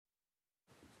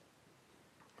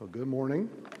Well, good morning.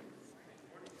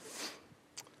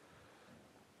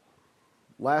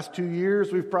 Last 2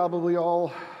 years, we've probably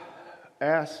all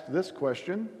asked this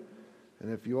question,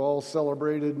 and if you all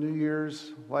celebrated New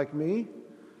Year's like me,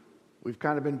 we've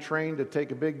kind of been trained to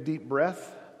take a big, deep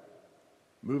breath,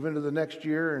 move into the next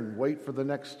year, and wait for the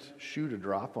next shoe to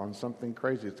drop on something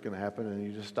crazy that's going to happen, and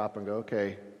you just stop and go,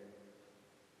 okay,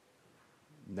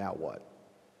 now what?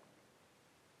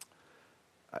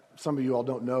 Some of you all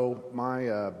don't know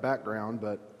my background,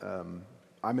 but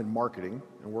I'm in marketing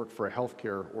and work for a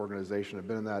healthcare organization. I've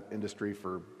been in that industry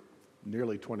for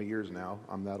nearly 20 years now.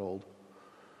 I'm that old.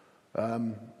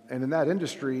 And in that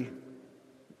industry,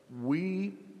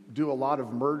 we do a lot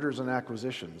of mergers and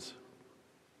acquisitions.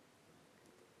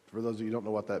 For those of you who don't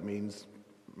know what that means,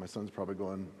 my son's probably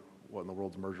going, what in the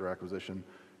world's merger acquisition?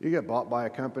 You get bought by a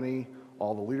company,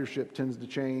 all the leadership tends to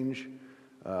change.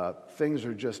 Things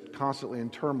are just constantly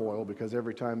in turmoil because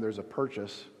every time there's a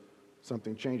purchase,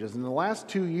 something changes. In the last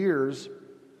 2 years,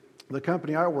 the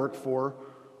company I work for,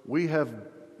 we have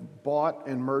bought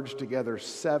and merged together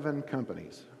 7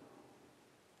 companies.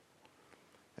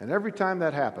 And every time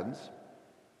that happens,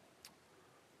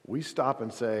 we stop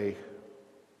and say,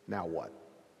 now what?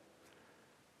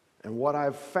 And what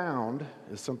I've found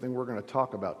is something we're going to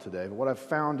talk about today. But what I've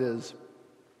found is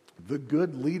the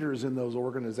good leaders in those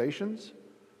organizations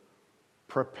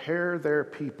prepare their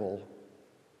people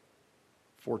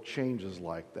for changes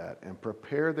like that and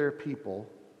prepare their people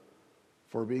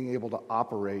for being able to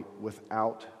operate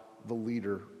without the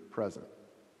leader present.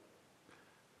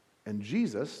 And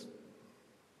Jesus,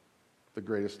 the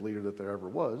greatest leader that there ever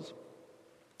was,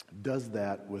 does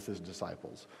that with his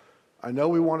disciples. I know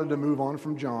we wanted to move on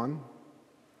from John.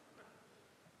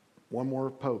 One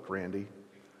more poke, Randy.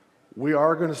 We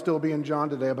are going to still be in John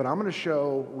today, but I'm going to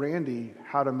show Randy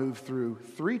how to move through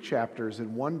 3 chapters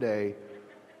in one day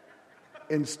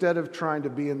instead of trying to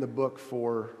be in the book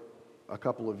for a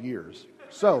couple of years.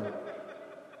 So,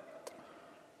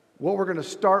 what we're going to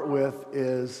start with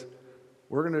is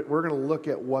we're going to look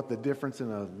at what the difference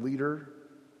in a leader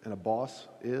and a boss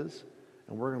is,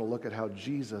 and we're going to look at how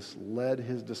Jesus led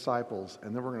his disciples,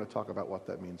 and then we're going to talk about what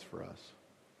that means for us.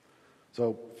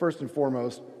 So, first and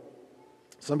foremost,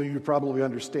 some of you probably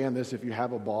understand this if you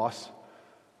have a boss.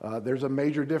 There's a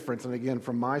major difference, and again,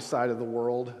 from my side of the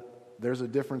world, there's a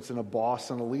difference in a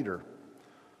boss and a leader.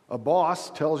 A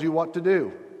boss tells you what to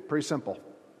do. Pretty simple.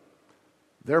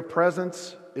 Their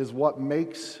presence is what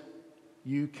makes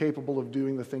you capable of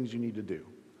doing the things you need to do.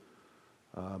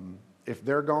 If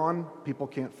they're gone, people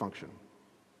can't function.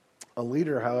 A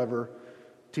leader, however,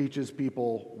 teaches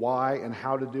people why and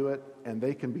how to do it, and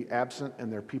they can be absent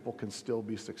and their people can still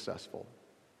be successful.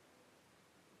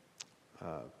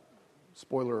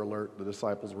 Spoiler alert, the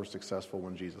disciples were successful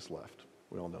when Jesus left.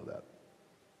 We all know that.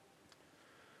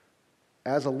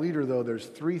 As a leader, though, there's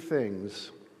 3 things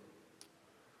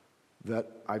that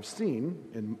I've seen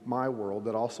in my world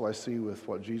that also I see with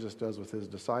what Jesus does with his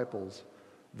disciples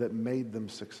that made them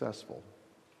successful.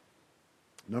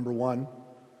 Number 1,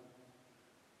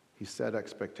 he set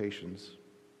expectations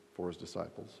for his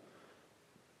disciples.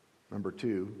 Number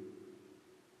 2,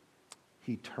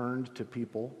 he turned to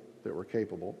people that were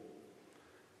capable.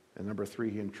 And number 3,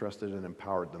 he entrusted and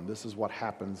empowered them. This is what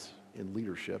happens in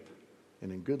leadership, and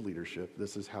in good leadership,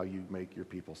 this is how you make your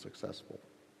people successful.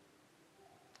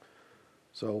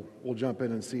 So we'll jump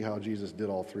in and see how Jesus did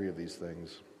all 3 of these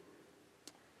things.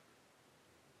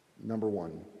 Number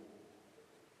 1,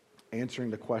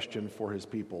 answering the question for his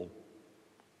people,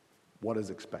 what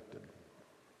is expected?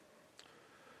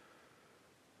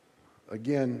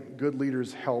 Again, good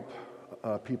leaders help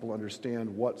people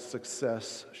understand what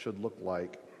success should look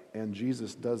like, and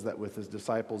Jesus does that with his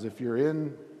disciples. If you're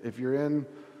in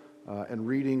and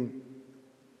reading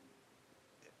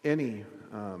any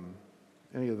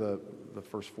of the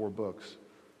first 4 books,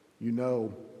 you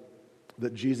know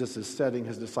that Jesus is setting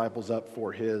his disciples up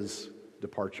for his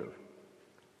departure.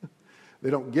 They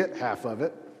don't get half of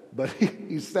it, but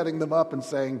he's setting them up and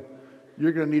saying,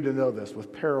 you're going to need to know this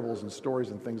with parables and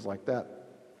stories and things like that.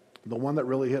 The one that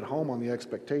really hit home on the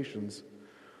expectations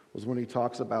was when he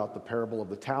talks about the parable of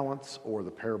the talents or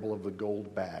the parable of the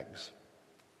gold bags.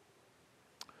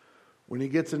 When he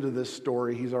gets into this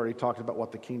story, he's already talked about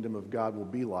what the kingdom of God will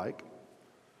be like.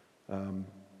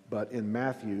 But in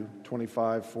Matthew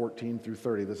 25, 14 through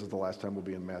 30, this is the last time we'll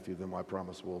be in Matthew, then I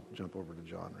promise we'll jump over to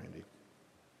John, Randy.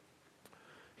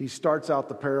 He starts out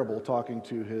the parable talking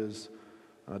to his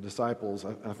disciples.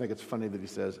 I think it's funny that he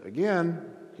says,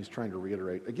 again, he's trying to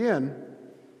reiterate, again,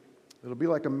 it'll be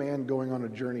like a man going on a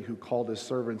journey who called his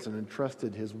servants and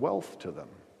entrusted his wealth to them.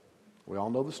 We all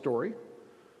know the story.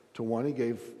 To one he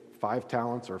gave 5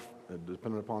 talents, or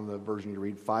depending upon the version you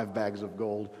read, 5 bags of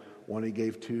gold. One he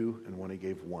gave 2, and one he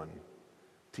gave 1,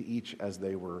 to each as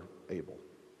they were able.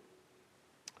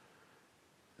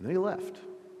 And then he left.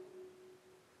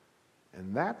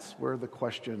 And that's where the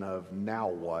question of now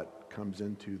what comes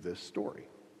into this story.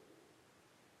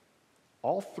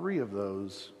 All 3 of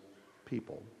those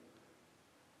people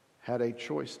had a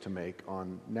choice to make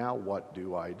on, now what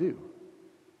do I do?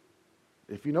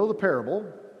 If you know the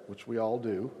parable, which we all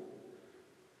do,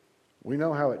 we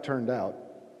know how it turned out.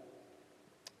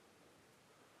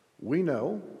 We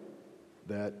know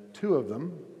that 2 of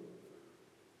them,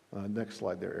 next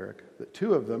slide there, Eric, that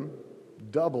 2 of them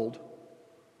doubled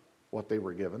what they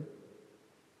were given,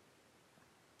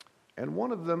 and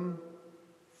 1 of them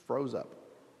froze up.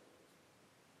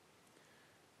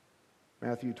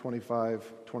 Matthew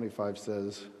 25:25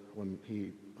 says, when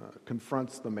he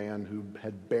confronts the man who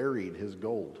had buried his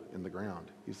gold in the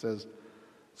ground, he says,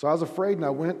 "So I was afraid, and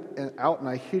I went out and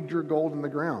I hid your gold in the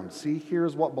ground. See,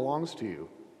 here's what belongs to you."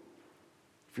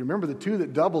 If you remember the 2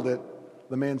 that doubled it,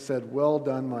 the man said, "Well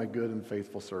done, my good and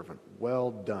faithful servant.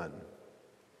 Well done."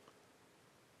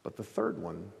 But the 3rd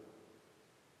one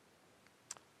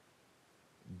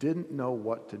didn't know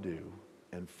what to do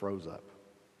and froze up.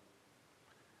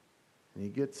 And he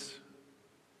gets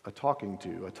a talking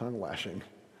to, a tongue lashing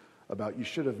about, "You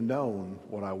should have known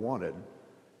what I wanted."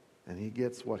 And he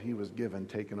gets what he was given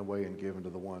taken away and given to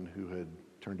the one who had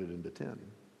turned it into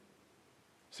 10.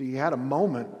 See, he had a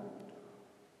moment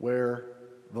where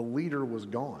the leader was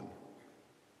gone.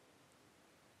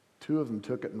 2 of them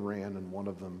took it and ran, and 1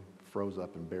 of them froze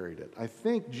up and buried it. I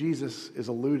think Jesus is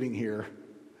alluding here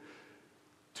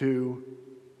to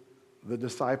the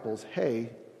disciples,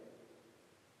 hey,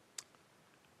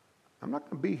 I'm not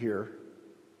going to be here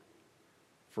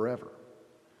forever.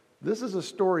 This is a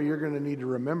story you're going to need to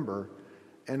remember.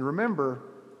 And remember,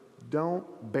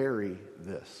 don't bury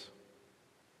this.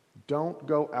 Don't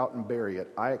go out and bury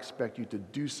it. I expect you to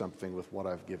do something with what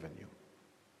I've given you.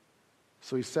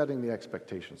 So he's setting the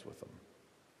expectations with them.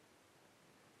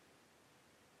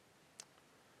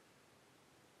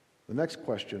 The next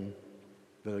question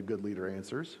that a good leader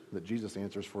answers, that Jesus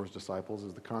answers for his disciples,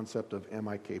 is the concept of, am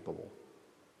I capable?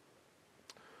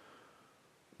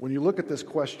 When you look at this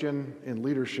question in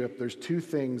leadership, there's 2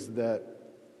 things that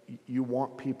you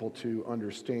want people to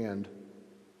understand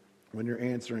when you're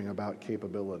answering about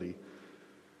capability.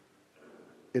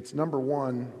 It's number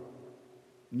 1,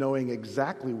 knowing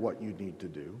exactly what you need to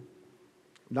do,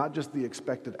 not just the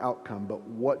expected outcome, but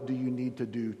what do you need to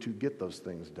do to get those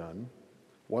things done?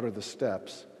 What are the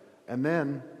steps? And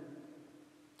then,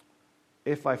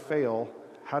 if I fail,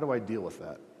 how do I deal with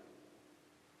that?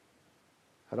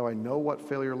 How do I know what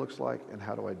failure looks like, and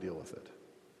how do I deal with it?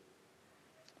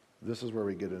 This is where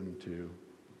we get into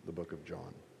the book of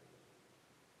John.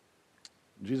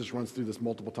 Jesus runs through this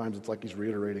multiple times. It's like he's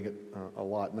reiterating it a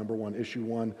lot. Number 1, issue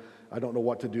 1, I don't know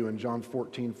what to do. In John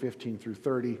 14:15 through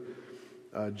 30,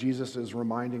 Jesus is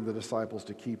reminding the disciples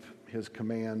to keep his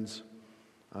commands.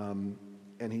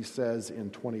 And he says in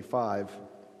 25,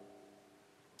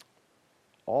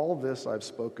 all this I've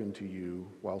spoken to you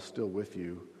while still with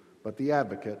you, but the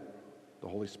advocate, the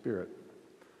Holy Spirit,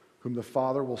 whom the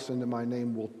Father will send in my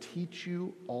name, will teach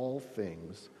you all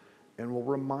things and will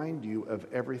remind you of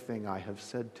everything I have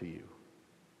said to you.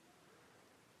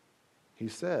 He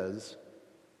says,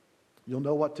 you'll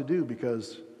know what to do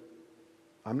because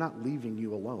I'm not leaving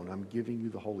you alone. I'm giving you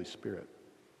the Holy Spirit.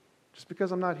 Just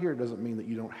because I'm not here doesn't mean that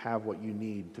you don't have what you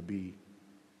need to be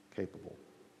capable.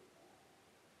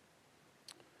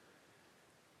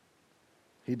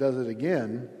 He does it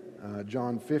again,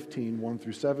 John 15:1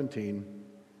 through 17.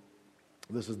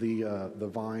 This is the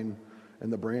vine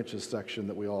and the branches section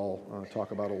that we all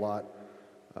talk about a lot.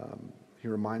 He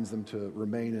reminds them to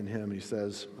remain in him. He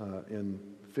says in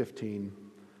 15,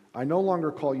 I no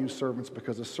longer call you servants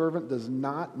because a servant does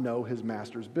not know his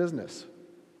master's business.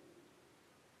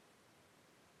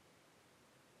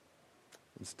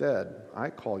 Instead, I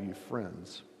call you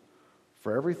friends.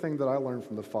 For everything that I learned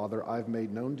from the Father, I've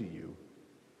made known to you.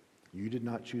 You did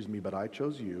not choose me, but I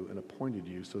chose you and appointed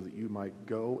you so that you might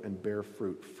go and bear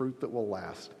fruit, fruit that will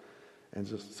last, and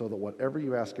so that whatever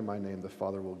you ask in my name, the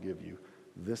Father will give you.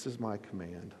 This is my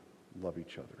command. Love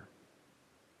each other.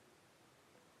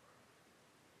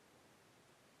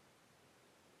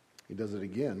 He does it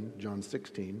again, John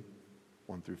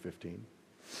 16:1 through 15.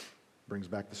 Brings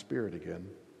back the Spirit again.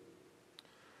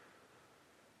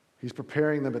 He's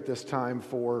preparing them at this time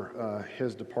for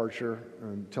his departure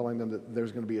and telling them that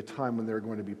there's going to be a time when they're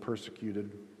going to be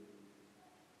persecuted.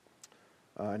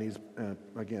 And he's,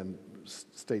 again,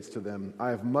 states to them, I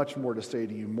have much more to say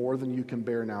to you, more than you can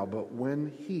bear now. But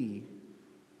when he,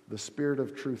 the Spirit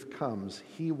of truth, comes,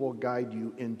 he will guide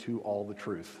you into all the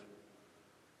truth.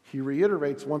 He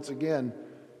reiterates once again,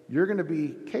 you're going to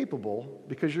be capable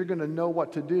because you're going to know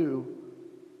what to do,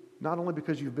 not only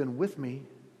because you've been with me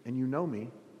and you know me,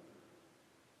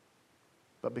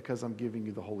 but because I'm giving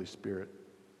you the Holy Spirit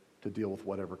to deal with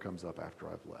whatever comes up after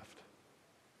I've left.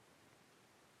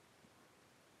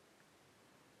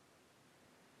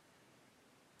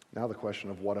 Now the question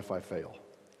of what if I fail?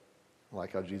 I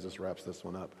like how Jesus wraps this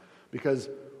one up. Because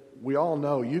we all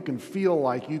know you can feel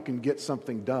like you can get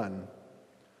something done,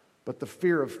 but the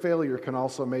fear of failure can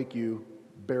also make you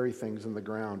bury things in the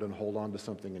ground and hold on to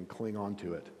something and cling on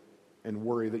to it and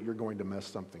worry that you're going to mess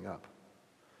something up.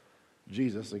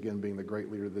 Jesus, again, being the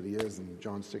great leader that he is, in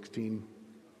John 16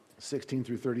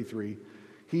 through 33,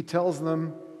 he tells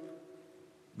them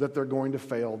that they're going to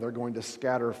fail, they're going to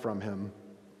scatter from him,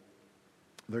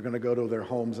 they're going to go to their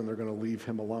homes and they're going to leave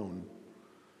him alone.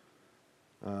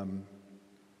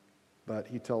 But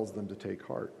he tells them to take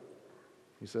heart.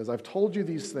 He says, I've told you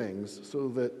these things so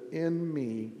that in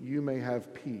me you may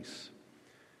have peace.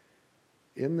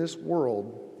 In this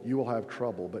world you will have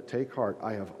trouble, but take heart,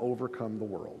 I have overcome the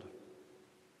world.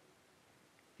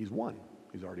 He's won.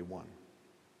 He's already won.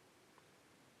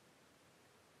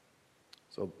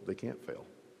 So they can't fail.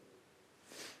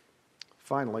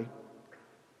 Finally,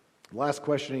 the last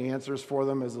question he answers for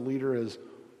them as a leader is,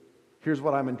 here's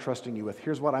what I'm entrusting you with.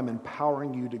 Here's what I'm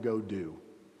empowering you to go do.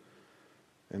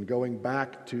 And going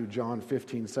back to John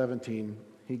 15:17,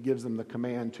 he gives them the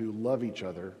command to love each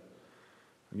other.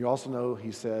 And you also know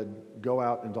he said, go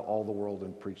out into all the world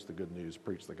and preach the good news,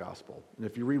 preach the gospel. And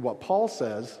if you read what Paul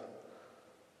says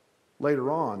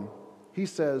later on, he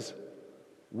says,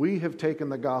 we have taken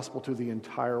the gospel to the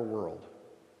entire world.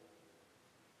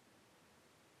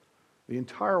 The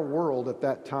entire world at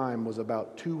that time was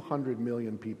about 200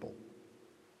 million people.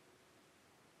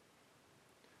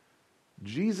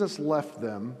 Jesus left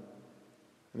them,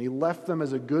 and he left them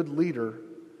as a good leader,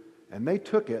 and they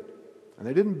took it, and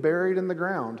they didn't bury it in the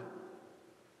ground.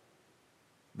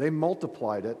 They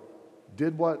multiplied it,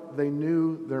 did what they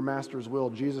knew their master's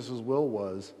will, Jesus' will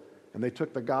was, and they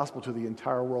took the gospel to the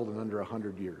entire world in under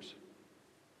 100 years.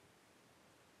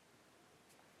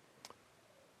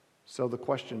 So the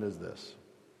question is this.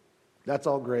 That's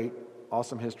all great,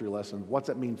 awesome history lesson. What's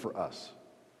it mean for us?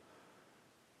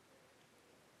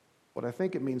 What I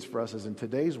think it means for us is in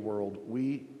today's world,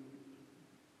 we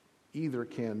either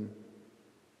can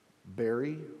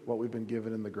bury what we've been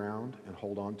given in the ground and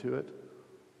hold on to it,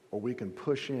 or we can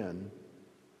push in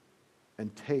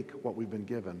and take what we've been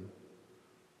given,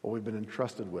 what we've been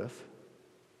entrusted with,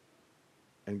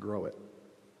 and grow it.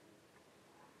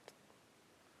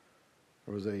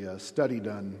 There was a study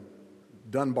done,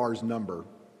 Dunbar's number.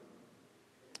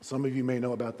 Some of you may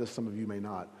know about this, some of you may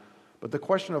not. But the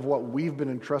question of what we've been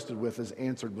entrusted with is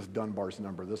answered with Dunbar's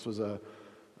number. This was a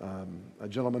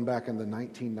gentleman back in the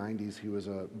 1990s. He was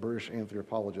a British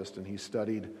anthropologist, and he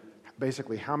studied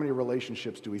basically how many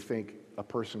relationships do we think a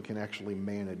person can actually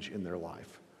manage in their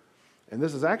life. And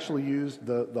this is actually used,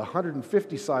 the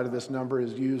 150 side of this number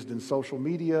is used in social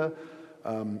media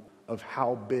of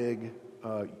how big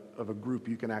of a group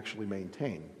you can actually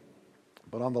maintain.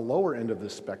 But on the lower end of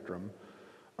this spectrum,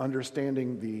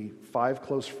 understanding the 5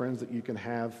 close friends that you can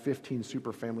have, 15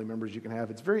 super family members you can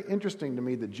have, it's very interesting to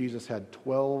me that Jesus had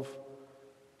 12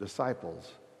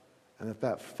 disciples, and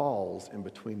that falls in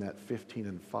between that 15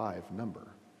 and 5 number.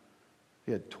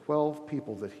 He had 12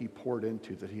 people that he poured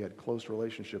into, that he had close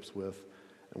relationships with,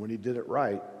 and when he did it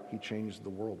right, he changed the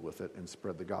world with it and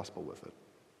spread the gospel with it.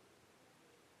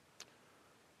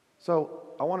 So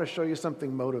I want to show you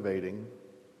something motivating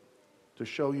to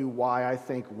show you why I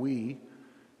think we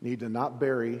need to not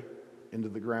bury into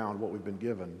the ground what we've been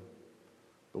given,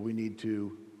 but we need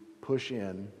to push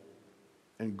in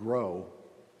and grow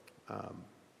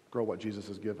what Jesus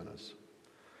has given us.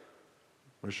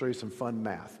 I'm going to show you some fun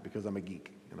math because I'm a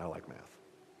geek and I like math.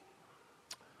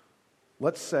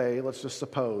 Let's just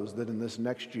suppose that in this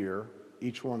next year,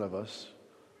 each one of us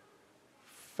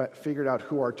figured out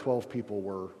who our 12 people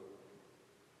were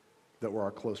that were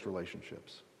our close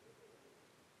relationships.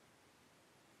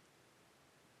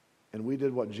 And we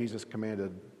did what Jesus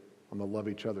commanded on the love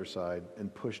each other side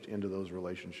and pushed into those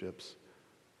relationships,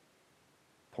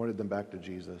 pointed them back to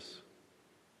Jesus,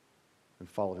 and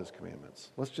followed his commandments.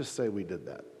 Let's just say we did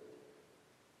that.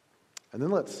 And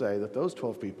then let's say that those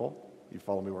 12 people, you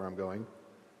follow me where I'm going,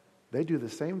 they do the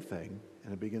same thing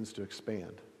and it begins to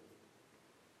expand.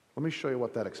 Let me show you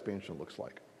what that expansion looks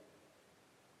like.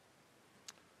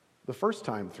 The first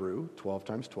time through, 12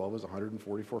 times 12 is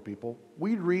 144 people.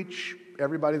 We'd reach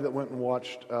everybody that went and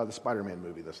watched the Spider-Man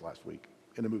movie this last week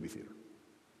in a movie theater.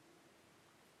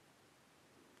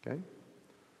 Okay?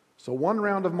 So one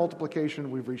round of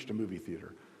multiplication, we've reached a movie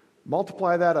theater.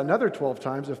 Multiply that another 12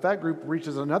 times. If that group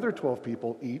reaches another 12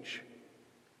 people each,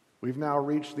 we've now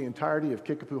reached the entirety of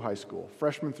Kickapoo High School,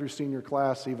 freshman through senior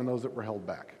class, even those that were held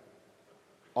back.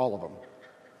 All of them.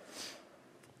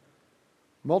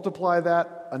 Multiply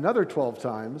that another 12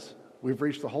 times, we've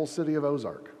reached the whole city of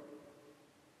Ozark.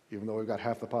 Even though we've got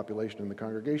half the population in the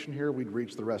congregation here, we'd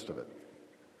reach the rest of it.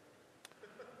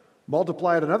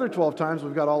 Multiply it another 12 times,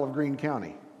 we've got all of Greene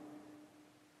County.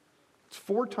 It's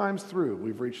 4 times through,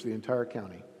 we've reached the entire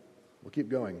county. We'll keep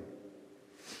going.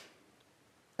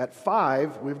 At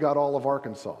 5, we've got all of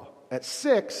Arkansas. At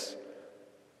 6,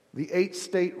 the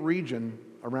 8-state region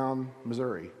around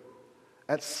Missouri.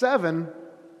 At 7,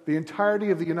 the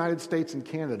entirety of the United States and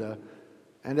Canada.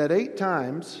 And at 8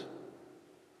 times,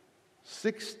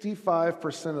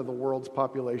 65% of the world's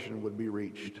population would be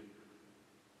reached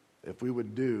if we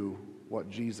would do what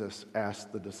Jesus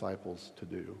asked the disciples to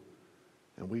do.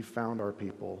 And we found our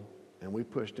people, and we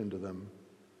pushed into them,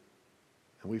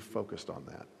 and we focused on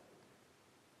that.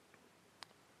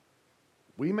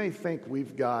 We may think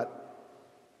we've got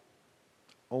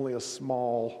only a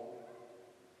small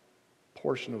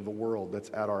portion of the world that's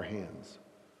at our hands,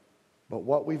 but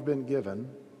what we've been given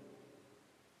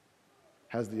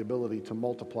has the ability to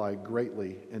multiply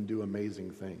greatly and do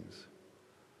amazing things.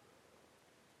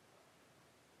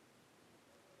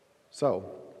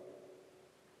 So,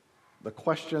 the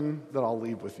question that I'll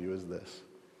leave with you is this.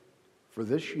 For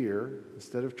this year,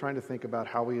 instead of trying to think about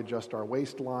how we adjust our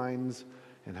waistlines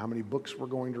and how many books we're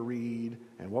going to read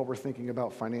and what we're thinking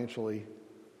about financially,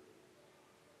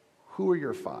 who are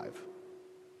your 5?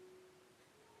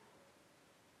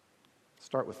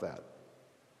 Start with that.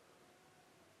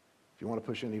 If you want to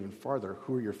push in even farther,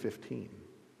 who are your 15?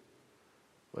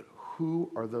 But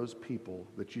who are those people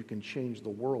that you can change the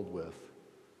world with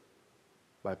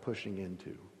by pushing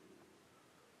into?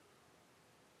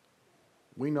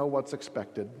 We know what's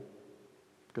expected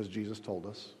because Jesus told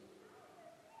us.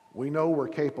 We know we're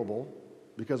capable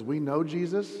because we know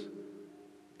Jesus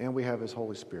and we have his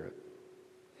Holy Spirit.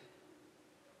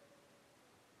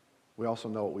 We also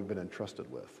know what we've been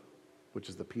entrusted with, which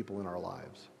is the people in our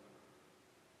lives.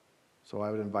 So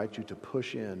I would invite you to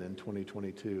push in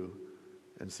 2022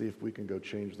 and see if we can go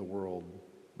change the world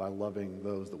by loving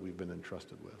those that we've been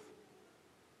entrusted with.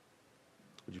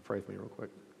 Would you pray with me real quick?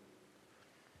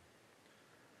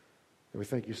 And we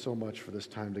thank you so much for this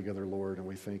time together, Lord, and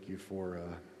we thank you for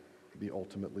the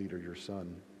ultimate leader, your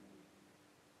Son.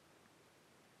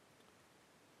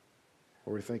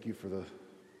 Lord, we thank you for the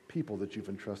people that you've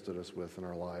entrusted us with in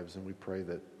our lives, and we pray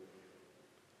that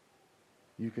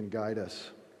you can guide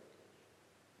us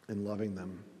in loving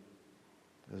them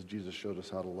as Jesus showed us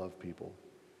how to love people.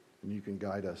 And you can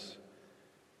guide us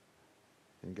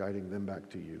in guiding them back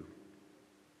to you.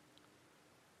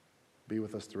 Be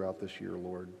with us throughout this year,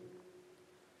 Lord.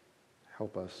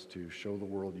 Help us to show the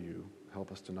world you.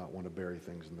 Help us to not want to bury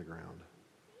things in the ground.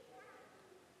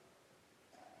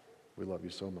 We love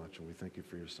you so much, and we thank you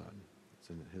for your Son. It's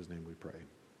in his name we pray.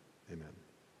 Amen.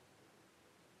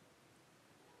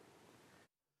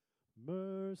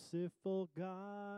 Merciful God.